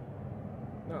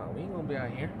 No, we ain't going to be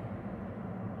out here.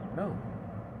 No.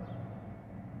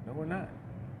 No, we're not.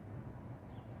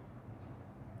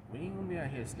 We ain't going to be out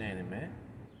here standing, man.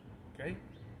 Okay?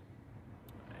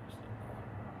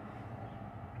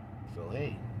 So,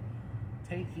 hey.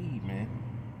 Take heed, man.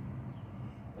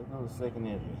 Let's go to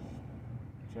 2nd Ezra,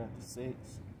 chapter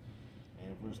 6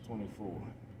 and verse 24.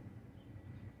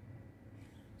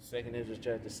 2nd Ezra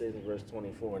chapter 6 and verse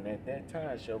 24. And at that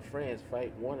time shall friends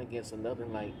fight one against another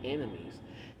like enemies,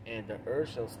 and the earth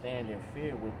shall stand in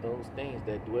fear with those things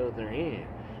that dwell therein.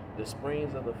 The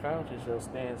springs of the fountain shall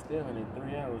stand still, and in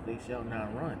 3 hours they shall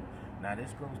not run. Now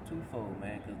this goes twofold,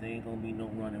 man, because there ain't going to be no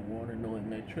running water, no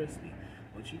electricity.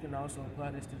 But you can also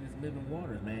apply this to this living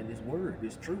waters, man. This word,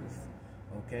 this truth.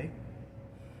 Okay?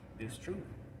 This truth.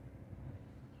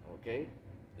 Okay?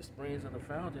 The springs of the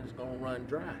fountain is going to run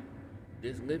dry.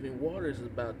 This living waters is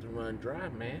about to run dry,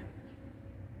 man.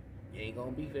 You ain't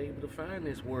going to be able to find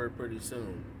this word pretty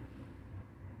soon.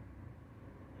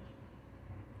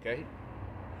 Okay?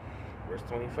 Verse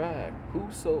 25,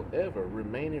 whosoever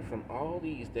remaining from all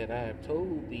these that I have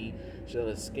told thee shall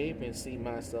escape and see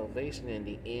my salvation and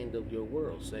the end of your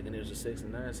world. 2nd Ezra 6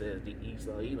 and 9 says the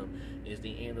Esau Edom is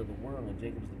the end of the world, and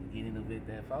Jacob is the beginning of it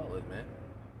that followed, man.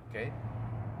 Okay?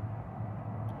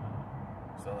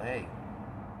 So, hey,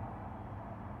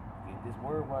 get this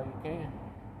word while you can.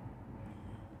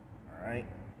 Alright,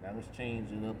 now let's change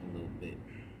it up a little bit.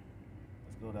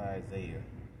 Let's go to Isaiah.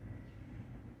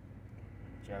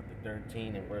 Chapter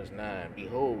 13 and verse 9.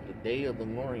 Behold, the day of the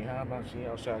Lord Yahweh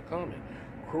shall come,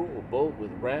 cruel both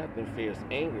with wrath and fierce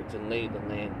anger, to lay the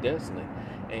land desolate,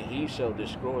 and he shall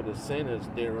destroy the sinners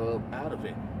thereof out of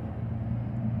it.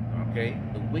 Okay,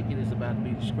 the wicked is about to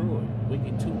be destroyed.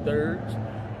 Wicked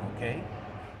 2/3. Okay,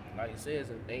 like it says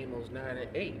in Amos 9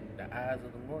 and 8, the eyes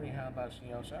of the Lord Yahweh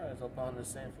is upon the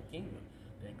sinful kingdom.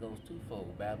 That goes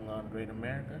twofold: Babylon, Great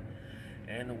America,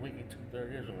 and the wicked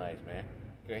 2/3 Israelites, man.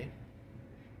 Okay.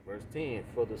 Verse 10,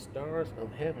 for the stars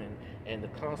of heaven and the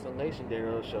constellation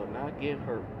thereof shall not give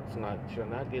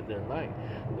their light.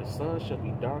 The sun shall be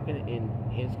darkened in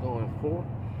his going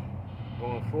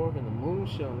forth, and the moon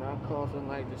shall not cause her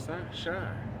light to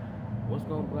shine. What's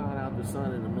going to blind out the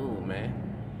sun and the moon, man?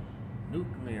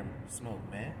 Nuclear smoke,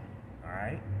 man.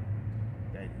 Alright?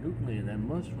 That nuclear, that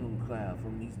mushroom cloud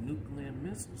from these nuclear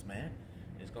missiles, man,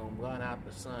 is going to blind out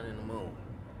the sun and the moon.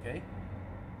 Okay?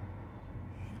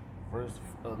 Verse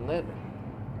 11.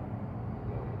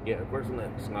 Yeah, verse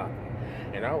 11.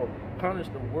 And I will punish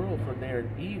the world for their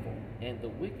evil, and the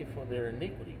wicked for their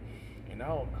iniquity. And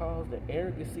I will cause the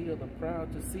arrogancy of the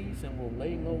proud to cease, and will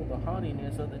lay low the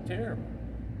haughtiness of the terrible.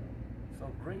 So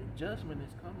great judgment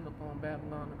is coming upon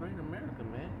Babylon, the Great America,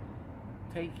 man.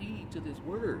 Take heed to this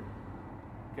word.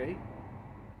 Okay?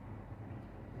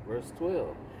 Verse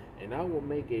 12. And I will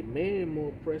make a man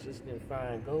more precious than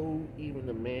fine gold, even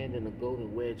a man than a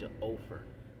golden wedge of Ophir.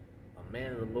 A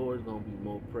man of the Lord is going to be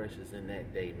more precious in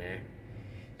that day, man.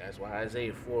 That's why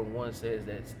Isaiah 4 and 1 says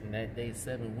that in that day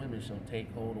 7 women shall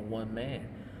take hold of one man.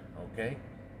 Okay?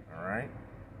 Alright?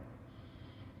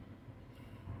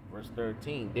 Verse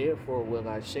 13. Therefore will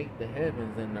I shake the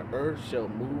heavens, and the earth shall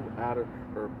move out of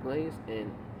her place,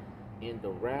 and in the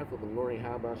wrath of the Lord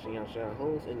Yahweh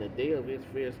hosts in the day of his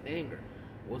fierce anger.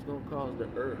 What's going to cause the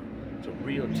earth to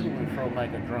reel to and fro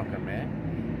like a drunkard,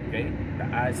 man? Okay? The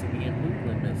ICBM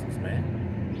nuclear missiles,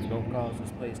 man. It's going to cause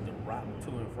this place to rock to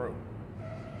and fro.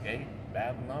 Okay?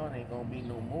 Babylon ain't going to be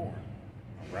no more.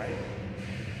 Alright?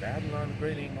 Babylon the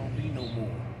Great ain't going to be no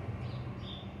more.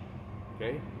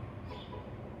 Okay?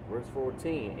 Verse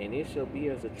 14, and it shall be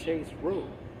as a chased roe,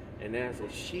 and as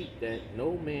a sheep that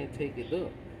no man taketh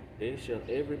up. Then shall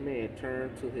every man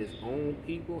turn to his own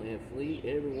people and flee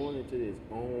everyone into his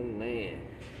own land.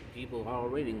 People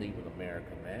already leaving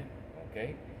America, man.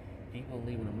 Okay? People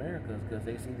leaving America is because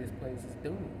they see this place is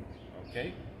doomed.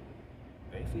 Okay?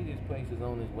 They see this place is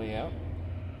on its way out.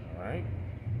 Alright?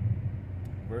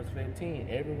 Verse 15,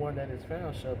 everyone that is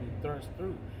found shall be thrust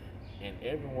through, and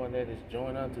everyone that is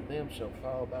joined unto them shall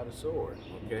fall by the sword.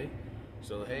 Okay?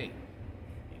 So, hey,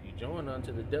 if you join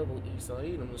unto the devil, Esau,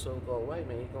 Edom, the so-called white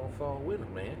man, you're going to fall with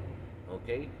him, man.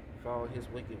 Okay? Follow his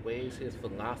wicked ways, his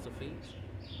philosophies.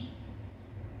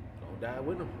 Don't die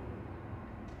with him.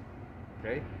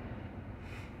 Okay?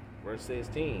 Verse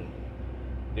 16,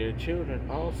 their children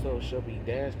also shall be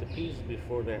dashed to pieces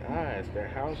before their eyes. Their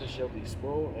houses shall be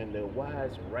spoiled and their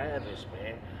wives ravished,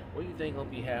 man. What do you think gonna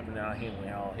be happening out here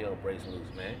when all hell breaks loose,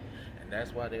 man? And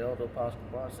that's why the elder Apostle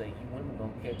Paul say you women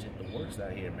gonna catch it the worst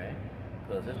out here, man.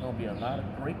 Because there's gonna be a lot of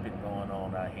raping going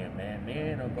on out here, man.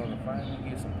 Men are gonna finally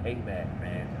get some payback,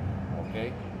 man.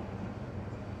 Okay?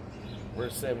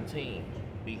 Verse 17,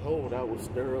 behold, I will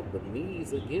stir up the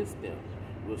Medes against them,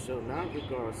 which shall not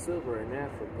regard silver, and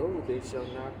as for gold, they shall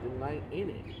not delight in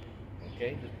it.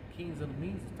 Okay? The kings of the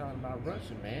Medes is talking about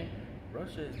Russia, man.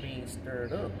 Russia is being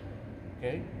stirred up.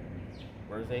 Okay?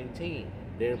 Verse 18,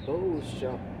 their bows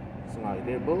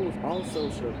also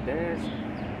shall dash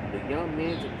the young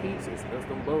men to pieces. That's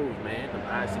them bows, man. Them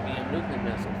ICBM nuclear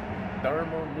missiles.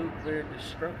 Thermonuclear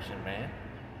destruction, man.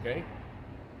 Okay?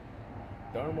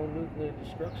 Thermonuclear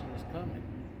destruction is coming.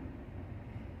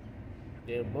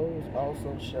 Their bows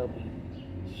also shall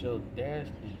dash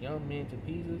the young men to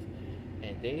pieces,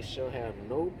 and they shall have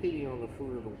no pity on the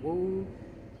fruit of the womb.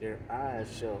 Their eyes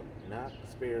shall not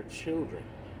spare children.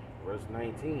 Verse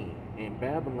 19, in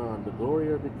Babylon, the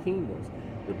glory of the kingdoms,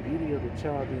 the beauty of the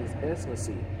Chaldees'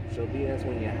 excellency, shall be as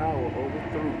when Yahweh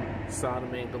overthrew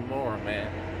Sodom and Gomorrah,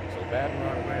 man. So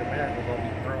Babylon and Great America going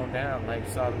to be thrown down like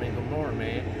Sodom and Gomorrah,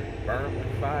 man. Burned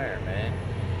with fire, man.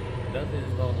 Nothing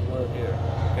is going to dwell here,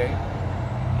 okay?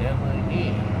 Ever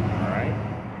again, alright?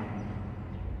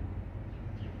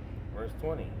 Verse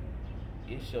 20,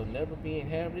 it shall never be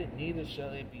inhabited, neither shall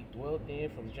it be dwelt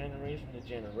in from generation to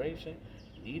generation.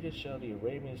 Neither shall the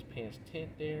Arabians pitch tent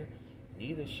there,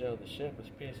 neither shall the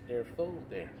shepherds pitch their fold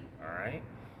there. Alright?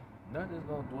 Nothing's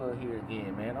gonna dwell here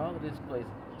again, man. All of this place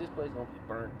gonna be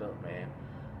burnt up, man.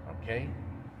 Okay?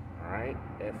 Alright?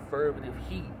 That fervent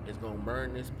heat is gonna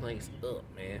burn this place up,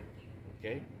 man.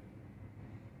 Okay?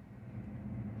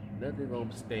 Nothing's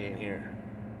gonna stay in here.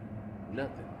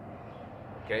 Nothing.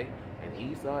 Okay? And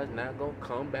Esau is not going to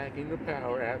come back into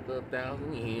power after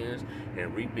 1,000 years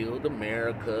and rebuild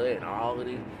America and all of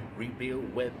these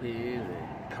rebuild weapons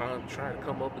and try to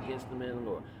come up against the man of the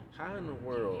Lord. How in the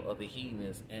world are the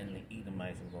heathens and the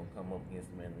Edomites going to come up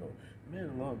against the man of the Lord? The man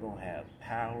of the Lord going to have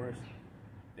powers.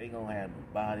 They going to have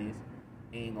bodies.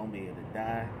 He ain't going to be able to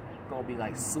die. It's going to be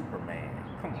like Superman.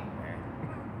 Come on,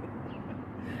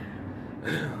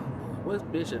 man. What's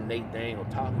Bishop Nathaniel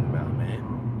talking about, man?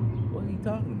 What are he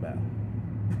talking about?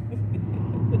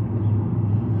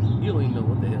 You don't even know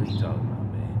what the hell he's talking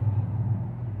about, man.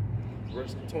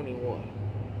 Verse 21.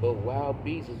 But wild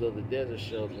beasts of the desert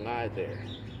shall lie there,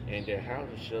 and their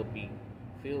houses shall be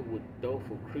filled with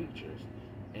doleful creatures,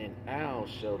 and owls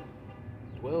shall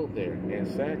dwell there, and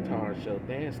satyrs shall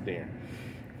dance there.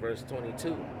 Verse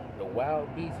 22. The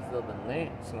wild beasts of the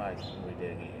land, read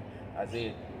that again.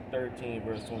 Isaiah 13,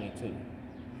 verse 22.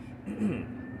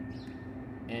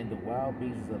 And the wild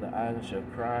beasts of the island shall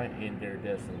cry in their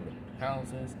desolate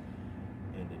houses,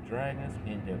 and the dragons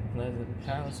in their pleasant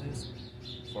houses,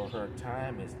 for her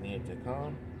time is near to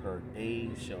come, her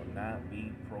days shall not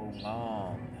be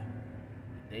prolonged.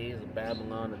 The days of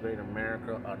Babylon, the Great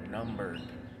America, are numbered.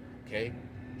 Okay?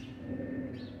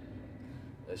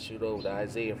 Let's shoot over to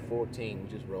Isaiah 14.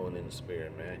 We're just rolling in the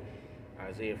spirit, man.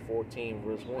 Isaiah 14,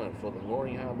 verse 1. For the Lord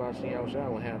Yahweh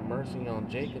will have mercy on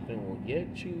Jacob and will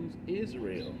yet choose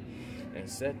Israel and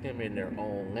set them in their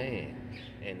own land.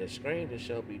 And the strangers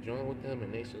shall be joined with them,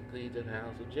 and they shall cleave to the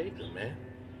house of Jacob, man.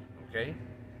 Okay?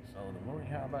 So the Lord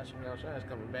Yahweh is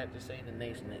coming back to save the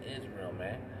nation of Israel,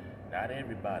 man. Not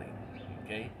everybody.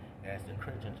 Okay? As the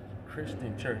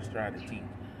Christian church tried to teach.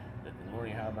 That the Lord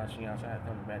Yahweh Shai is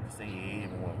coming back to say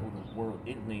everyone who the world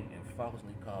ignorantly and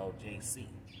falsely called JC.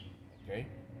 Okay?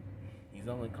 He's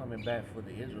only coming back for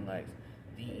the Israelites,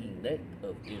 the elect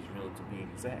of Israel to be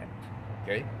exact.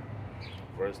 Okay?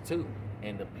 Verse 2.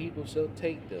 And the people shall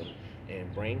take them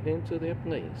and bring them to their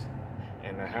place.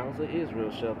 And the house of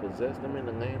Israel shall possess them in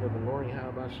the land of the Lord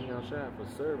Yahweh Shai for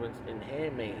servants and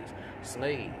handmaids,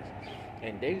 slaves.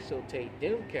 And they shall take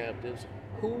them captives,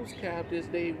 whose captives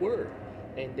they were.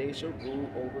 And they shall rule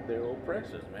over their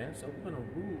oppressors, man. So we're going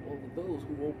to rule over those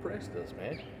who oppressed us,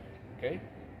 man. Okay?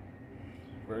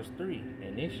 Verse 3.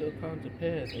 And it shall come to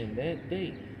pass in that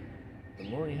day, the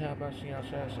Lord Yahweh shall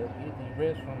give thee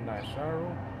rest from thy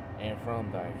sorrow, and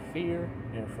from thy fear,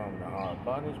 and from the hard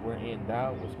bondage wherein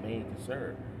thou was made to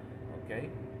serve. Okay?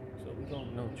 So we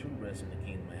don't know true rest in the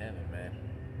kingdom of heaven, man.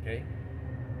 Okay?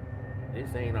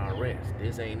 This ain't our rest.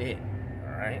 This ain't it.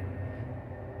 Alright?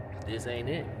 This ain't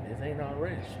it. This ain't our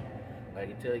rest. Like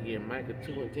I tell you in Micah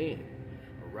 2 and 10.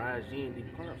 Arise ye and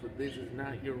depart, for this is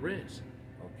not your rest.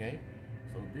 Okay?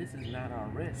 So this is not our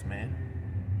rest, man.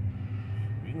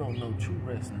 We gonna know true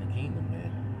rest in the kingdom,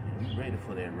 man. And we ready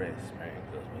for that rest, man,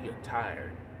 because we are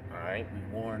tired. Alright?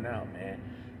 We worn out, man.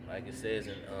 Like it says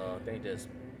in I think that's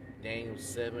Daniel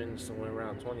 7, somewhere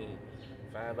around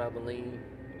 25, I believe.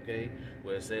 Okay?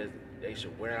 Where it says they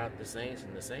should wear out the saints,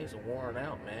 and the saints are worn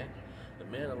out, man. The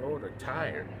men of the Lord are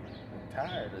tired. We're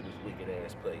tired of this wicked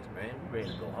ass place, man. We're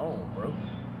ready to go home, bro.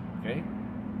 Okay?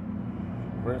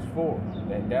 Verse 4.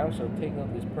 That thou shalt take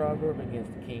up this proverb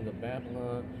against the king of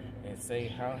Babylon, and say,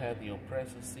 how hath the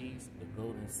oppressor ceased, the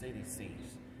golden city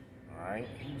ceased. Alright?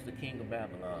 Who's the king of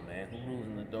Babylon, man? Who rules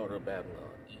in the daughter of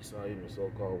Babylon? Esau, even the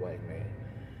so-called white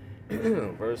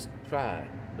man. Verse 5.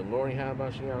 The Lord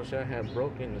Yahweh shall have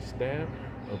broken the staff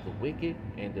of the wicked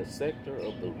and the scepter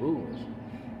of the rulers.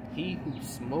 He who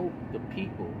smote the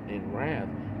people in wrath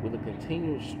with a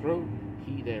continual stroke,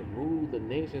 he that ruled the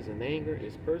nations in anger,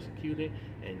 is persecuted,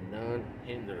 and none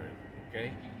hinder him.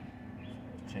 Okay?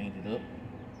 Let's change it up.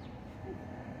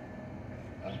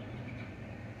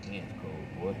 It's cold,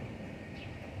 boy.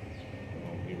 We're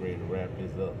gonna get ready to wrap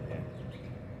this up, man.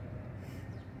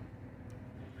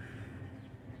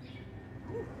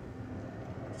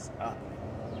 Stop.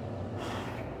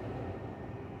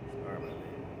 Sorry about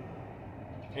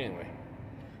that. Anyway,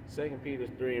 2 Peter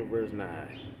 3 and verse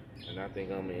 9. And I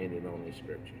think I'm going to end it on this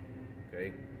scripture.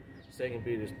 Okay? 2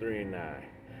 Peter 3 and 9.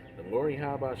 The Lord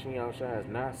Yahweh is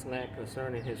not slack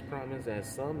concerning his promise, as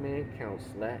some men count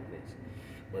slackness,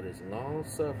 but is long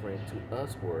suffering to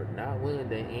usward, not willing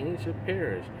that any should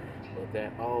perish, but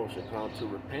that all should come to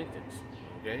repentance.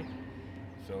 Okay?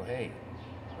 So, hey,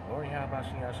 the Lord Yahweh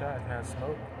is not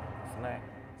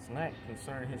slack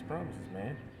concerning his promises,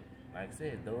 man. Like I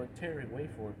said, though it tarry, wait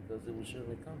for it, because it will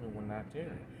surely come and will not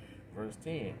tarry. Verse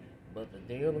 10. But the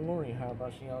day of the Lord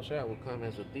Yahweh will come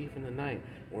as a thief in the night,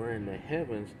 wherein the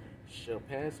heavens shall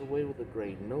pass away with a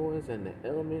great noise, and the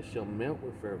elements shall melt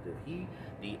with fervent heat.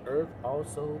 The earth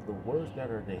also, the works that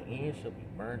are therein, shall be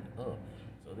burned up.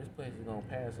 So this place is going to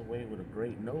pass away with a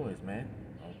great noise, man.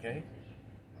 Okay?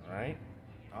 Alright?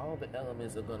 All the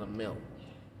elements are going to melt.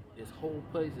 This whole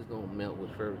place is going to melt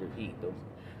with fervent heat.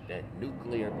 That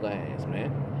nuclear blast,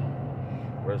 man.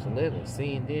 Verse 11.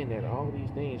 Seeing then that all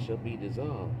these things shall be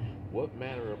dissolved, what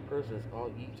manner of persons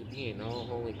ought ye to be in all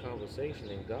holy conversation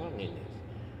and godliness?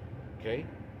 Okay?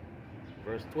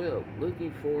 Verse 12.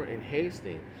 Looking for and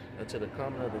hasting unto the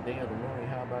coming of the day of the Lord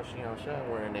Yahweh,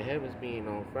 wherein the heavens being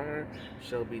on fire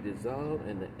shall be dissolved,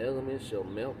 and the elements shall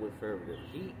melt with fervent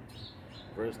heat.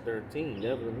 Verse 13.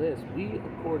 Nevertheless, we,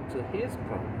 according to his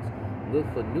promise, look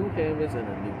for new heavens and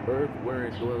a new earth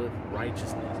wherein dwelleth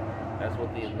righteousness. That's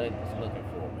what the elect is looking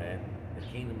for, man. The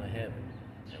kingdom of heaven.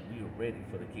 And we are ready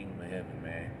for the kingdom of heaven,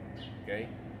 man. Okay?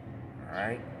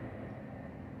 Alright?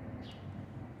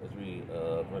 Let's read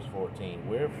verse 14.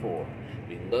 Wherefore,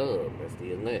 beloved, that's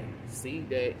the elect, see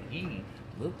that ye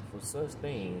look for such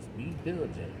things, be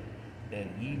diligent, that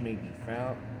ye may be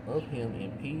found of him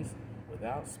in peace,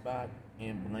 without spot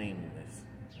and blameless.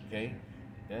 Okay?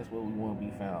 That's where we want to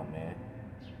be found, man.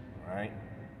 Alright?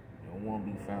 We don't want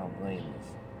to be found blameless.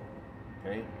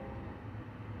 Okay?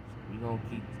 So we're going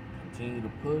to continue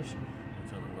to push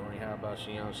until the Lord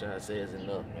Yahweh says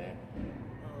enough, man.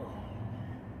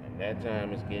 And that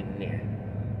time is getting there.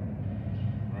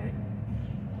 Right?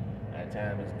 That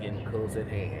time is getting close at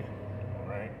hand.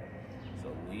 Right? So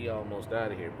we almost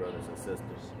out of here, brothers and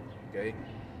sisters. Okay?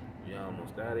 We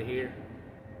almost out of here.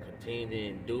 Continue to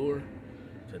endure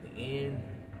to the end.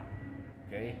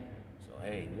 Okay? So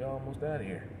hey, we almost out of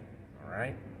here.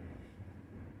 Alright?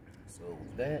 So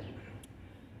with that,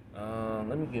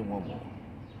 let me get one more.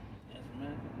 There's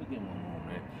man. Let me get one more,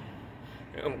 man.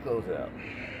 And I'm gonna close it out.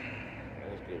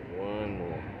 Let's get one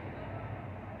more.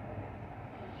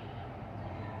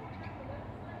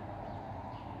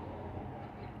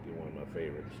 Get one of my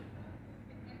favorites.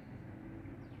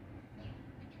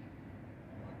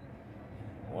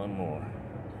 One more.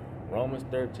 Romans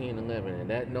 13:11. And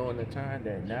that knowing the time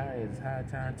that now is high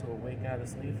time to awake out of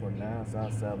sleep, for now is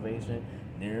our salvation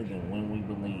nearer than when we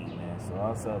believe, man. So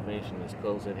our salvation is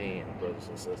close at hand, brothers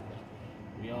and sisters.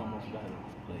 We almost got in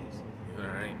this place.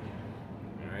 Alright?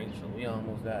 Alright, so we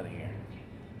almost out of here.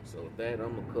 So with that,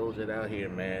 I'm gonna close it out here,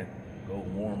 man. Go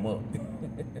warm up.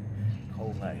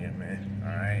 Cold out here, man.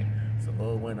 Alright. So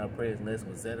Lord, when our praise list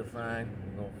was edifying,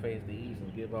 we're gonna face the east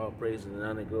and give all praises and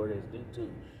honor and glory that's due to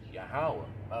Yahweh,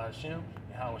 Ba'ashem,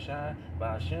 Yahweh Shai,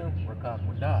 Ba'ashem, Rakak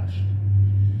Wadash.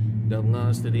 Double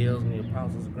honors to the elders and the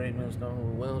apostles of great millstone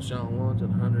who well shone one to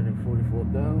the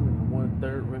 144,000 and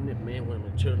 1/3 remnant men,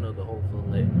 women, children of the hopeful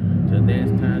elect. Till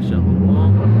there's time shall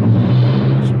belong,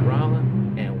 Sharala,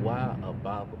 and Why a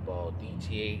Baba Ball,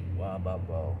 DTA, Why a Baba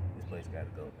Ball. This place gotta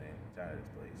go, man. I'm tired of this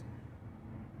place.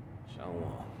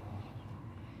 Shalom.